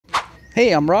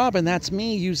Hey, I'm Rob, and that's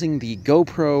me using the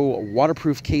GoPro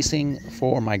waterproof casing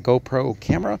for my GoPro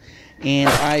camera. And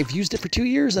I've used it for 2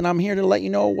 years, and I'm here to let you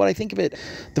know what I think of it.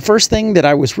 The first thing that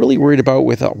I was really worried about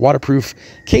with a waterproof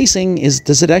casing is,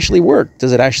 does it actually work?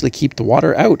 Does it actually keep the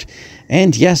water out?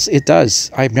 And yes, it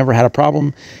does. I've never had a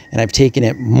problem, and I've taken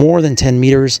it more than 10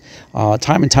 meters,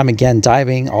 time and time again,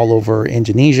 diving all over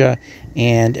Indonesia,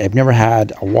 and I've never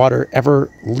had a water ever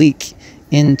leak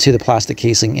into the plastic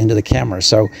casing into the camera.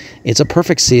 So it's a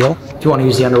perfect seal. If you want to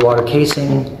use the underwater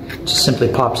casing, just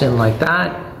simply pops in like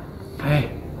that.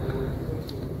 Okay.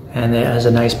 And it has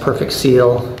a nice perfect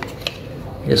seal.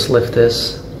 You just lift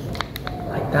this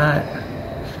like that.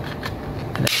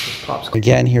 And it just pops.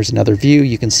 Again, here's another view.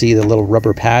 You can see the little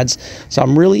rubber pads. So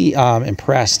I'm really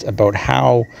impressed about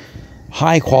how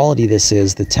high quality this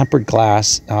is. The tempered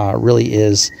glass really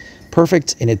is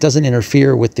perfect, and it doesn't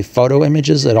interfere with the photo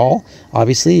images at all,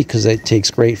 obviously, because it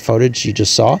takes great footage. You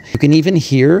just saw. You can even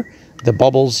hear the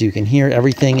bubbles. You can hear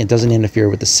everything. It doesn't interfere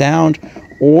with the sound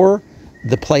or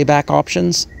the playback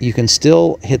options. You can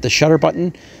still hit the shutter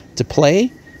button to play,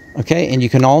 okay? And you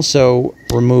can also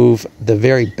remove the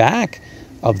very back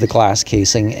of the glass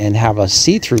casing and have a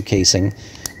see-through casing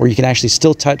where you can actually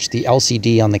still touch the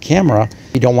LCD on the camera.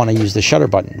 You don't want to use the shutter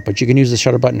button, but you can use the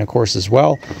shutter button, of course, as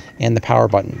well, and the power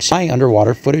button. So my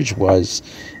underwater footage was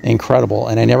incredible,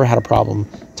 and I never had a problem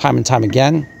time and time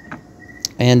again.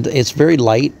 And it's very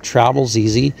light, travels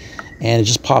easy, and it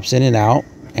just pops in and out.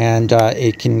 And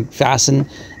it can fasten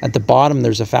at the bottom.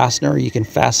 There's a fastener. You can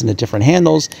fasten at different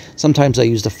handles. Sometimes I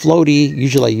use the floaty.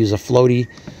 Usually I use a floaty,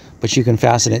 but you can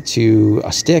fasten it to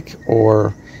a stick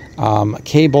or a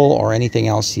cable or anything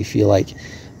else you feel like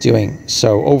doing.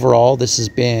 So overall, this has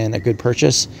been a good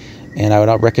purchase, and I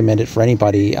would recommend it for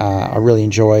anybody. I really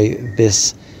enjoy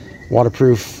this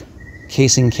waterproof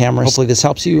casing camera. Hopefully this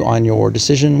helps you on your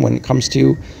decision when it comes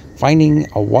to finding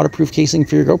a waterproof casing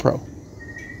for your GoPro.